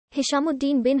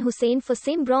Hishammuddin bin Hussein for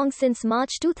Sembrong since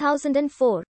March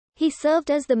 2004. He served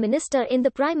as the Minister in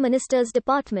the Prime Minister's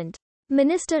Department,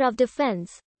 Minister of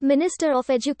Defense, Minister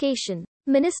of Education,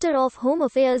 Minister of Home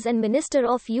Affairs and Minister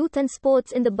of Youth and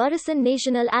Sports in the Barisan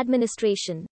National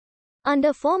Administration.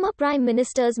 Under former Prime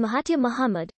Ministers Mahathir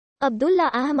Mohamad,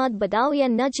 Abdullah Ahmad Badawi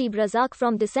and Najib Razak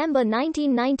from December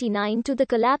 1999 to the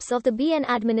collapse of the BN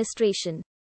administration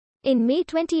in May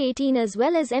 2018, as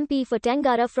well as MP for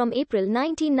Tengara from April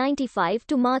 1995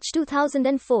 to March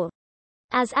 2004.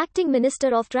 As Acting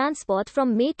Minister of Transport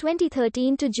from May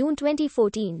 2013 to June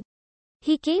 2014.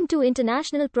 He came to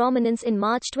international prominence in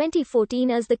March 2014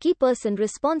 as the key person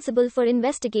responsible for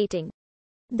investigating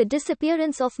the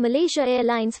disappearance of Malaysia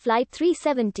Airlines Flight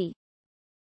 370.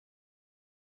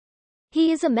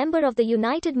 He is a member of the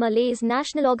United Malays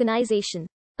National Organisation,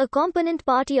 a component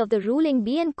party of the ruling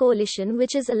BN coalition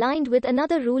which is aligned with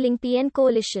another ruling PN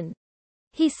coalition.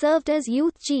 He served as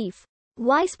Youth Chief,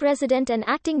 Vice President and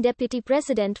Acting Deputy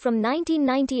President from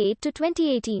 1998 to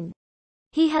 2018.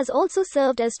 He has also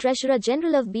served as Treasurer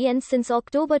General of BN since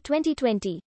October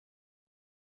 2020.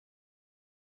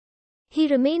 He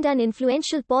remained an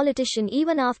influential politician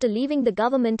even after leaving the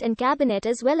government and cabinet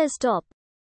as well as top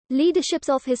leaderships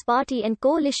of his party and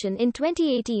coalition in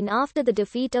 2018 after the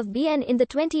defeat of BN in the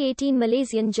 2018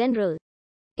 Malaysian general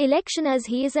election, as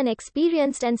he is an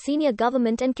experienced and senior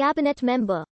government and cabinet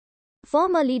member,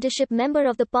 former leadership member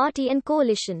of the party and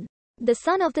coalition, the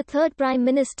son of the third Prime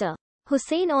Minister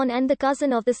Hussein On and the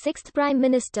cousin of the sixth Prime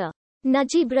Minister,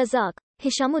 Najib Razak.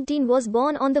 Hishammuddin was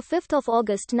born on 5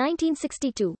 August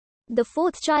 1962, the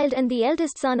fourth child and the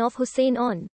eldest son of Hussein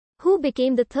On, who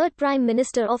became the third Prime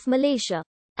Minister of Malaysia,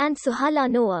 and Suhala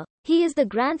Noah. He is the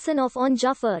grandson of On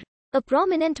Jafar, a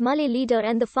prominent Malay leader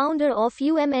and the founder of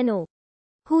UMNO,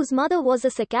 whose mother was a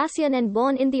Circassian and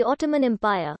born in the Ottoman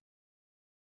Empire.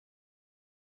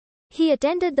 He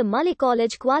attended the Malay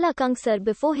College Kuala Kangsar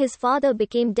before his father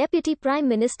became Deputy Prime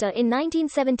Minister in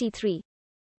 1973.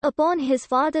 Upon his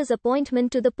father's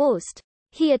appointment to the post,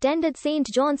 he attended St.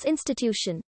 John's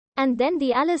Institution, and then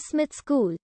the Alice Smith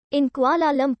School, in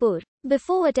Kuala Lumpur,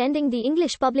 before attending the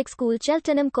English public school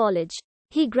Cheltenham College.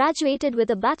 He graduated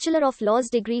with a Bachelor of Laws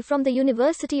degree from the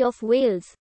University of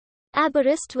Wales,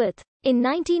 Aberystwyth, in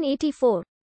 1984.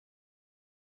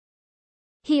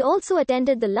 He also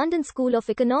attended the London School of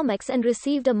Economics and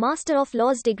received a Master of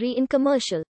Laws degree in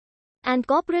Commercial and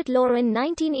Corporate Law in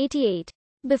 1988.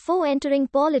 Before entering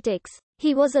politics,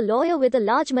 he was a lawyer with a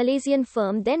large Malaysian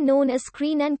firm then known as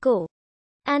Screen & Co.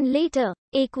 and later,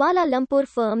 a Kuala Lumpur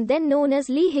firm then known as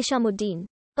Lee Hishammuddin.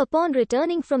 Upon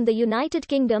returning from the United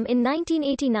Kingdom in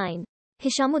 1989,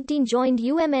 Hishammuddin joined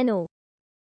UMNO.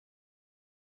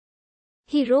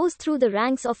 He rose through the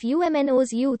ranks of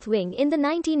UMNO's youth wing in the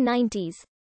 1990s,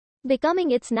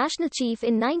 becoming its national chief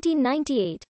in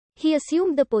 1998. He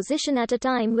assumed the position at a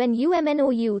time when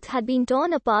UMNO youth had been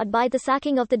torn apart by the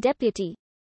sacking of the Deputy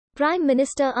Prime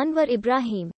Minister Anwar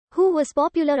Ibrahim, who was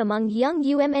popular among young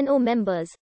UMNO members.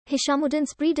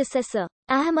 Hishammuddin's predecessor,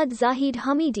 Ahmad Zahid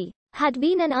Hamidi, had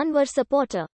been an Anwar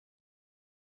supporter.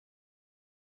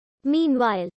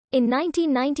 Meanwhile, in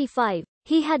 1995,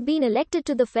 he had been elected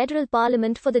to the Federal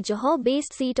Parliament for the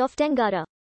Johor-based seat of Tengara.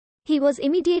 He was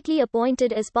immediately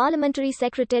appointed as Parliamentary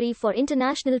Secretary for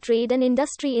International Trade and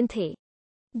Industry in the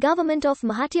government of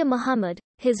Mahathir Mohamad.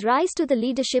 His rise to the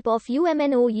leadership of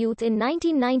UMNO Youth in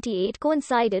 1998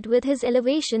 coincided with his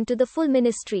elevation to the full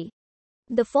ministry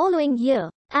the following year,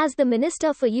 as the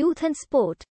Minister for Youth and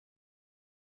Sport.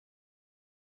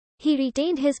 He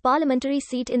retained his parliamentary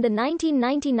seat in the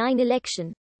 1999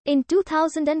 election. In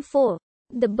 2004,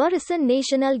 the Barisan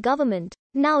National Government,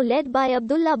 now led by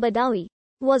Abdullah Badawi,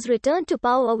 was returned to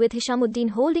power with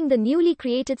Hishammuddin holding the newly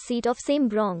created seat of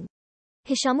Sembrong.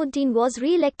 Hishammuddin was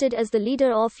re-elected as the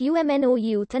leader of UMNO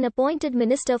Youth and appointed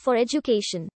Minister for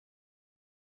Education.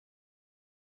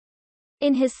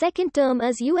 In his second term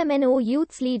as UMNO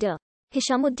Youth's leader,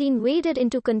 Hishammuddin waded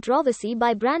into controversy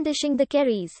by brandishing the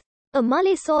keris, a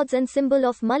Malay swords and symbol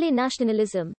of Malay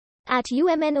nationalism, at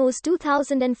UMNO's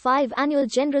 2005 annual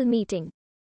general meeting.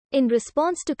 In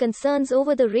response to concerns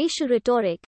over the racial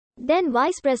rhetoric, then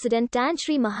Vice President Tan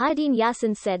Sri Mahathir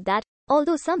Yassin said that,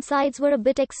 although some sides were a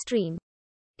bit extreme,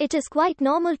 it is quite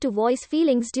normal to voice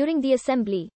feelings during the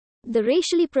assembly. The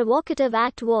racially provocative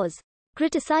act was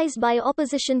criticized by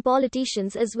opposition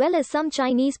politicians as well as some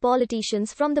Chinese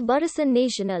politicians from the Barisan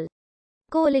Nasional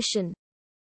coalition.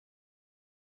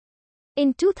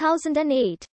 In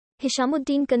 2008,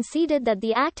 Hishammuddin conceded that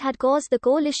the act had caused the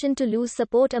coalition to lose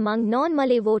support among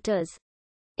non-Malay voters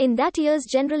in that year's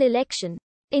general election.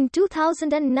 In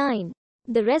 2009,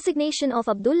 The resignation of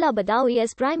Abdullah Badawi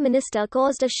as Prime Minister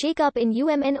caused a shake-up in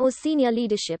UMNO's senior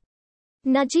leadership.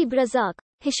 Najib Razak,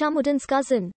 Hishammuddin's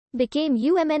cousin, became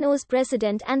UMNO's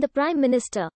president and the Prime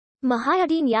Minister.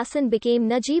 Mahiuddin Yassin became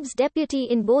Najib's deputy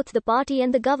in both the party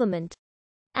and the government.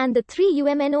 And the three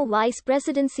UMNO vice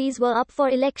presidencies were up for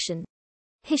election.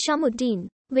 Hishammuddin,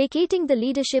 vacating the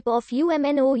leadership of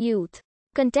UMNO Youth,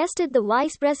 contested the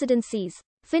vice presidencies,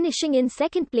 finishing in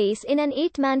second place in an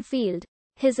 8-man field.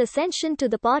 His ascension to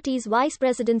the party's vice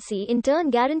presidency in turn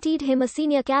guaranteed him a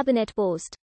senior cabinet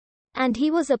post. And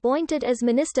he was appointed as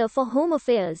Minister for Home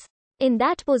Affairs. In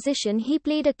that position he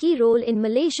played a key role in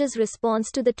Malaysia's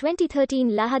response to the 2013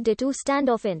 Lahad Datu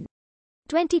standoff in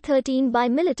 2013 by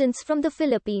militants from the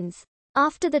Philippines.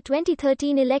 After the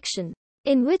 2013 election,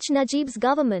 in which Najib's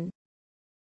government